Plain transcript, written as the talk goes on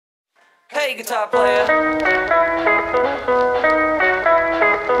Hey, guitar player.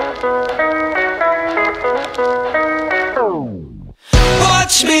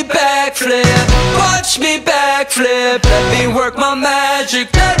 Watch me backflip, watch me backflip. Let me work my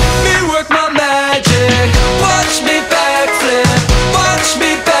magic, let me work my magic. Watch me backflip, watch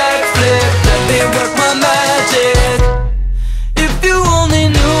me backflip. Let me work my magic. If you only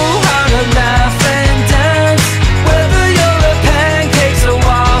knew how to laugh and dance, whether you're a pancakes or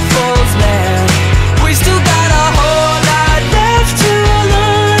waffles man, we still got a whole lot left to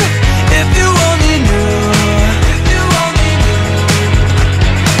learn. If you only knew, if you only knew,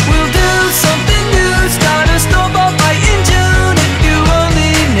 we'll do something new, start a snowball fight in June. If you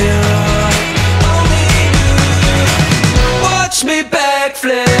only knew, only knew. Watch me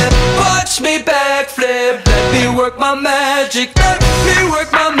backflip, watch me backflip. Let me work my magic, let me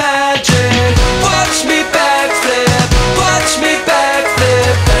work my magic.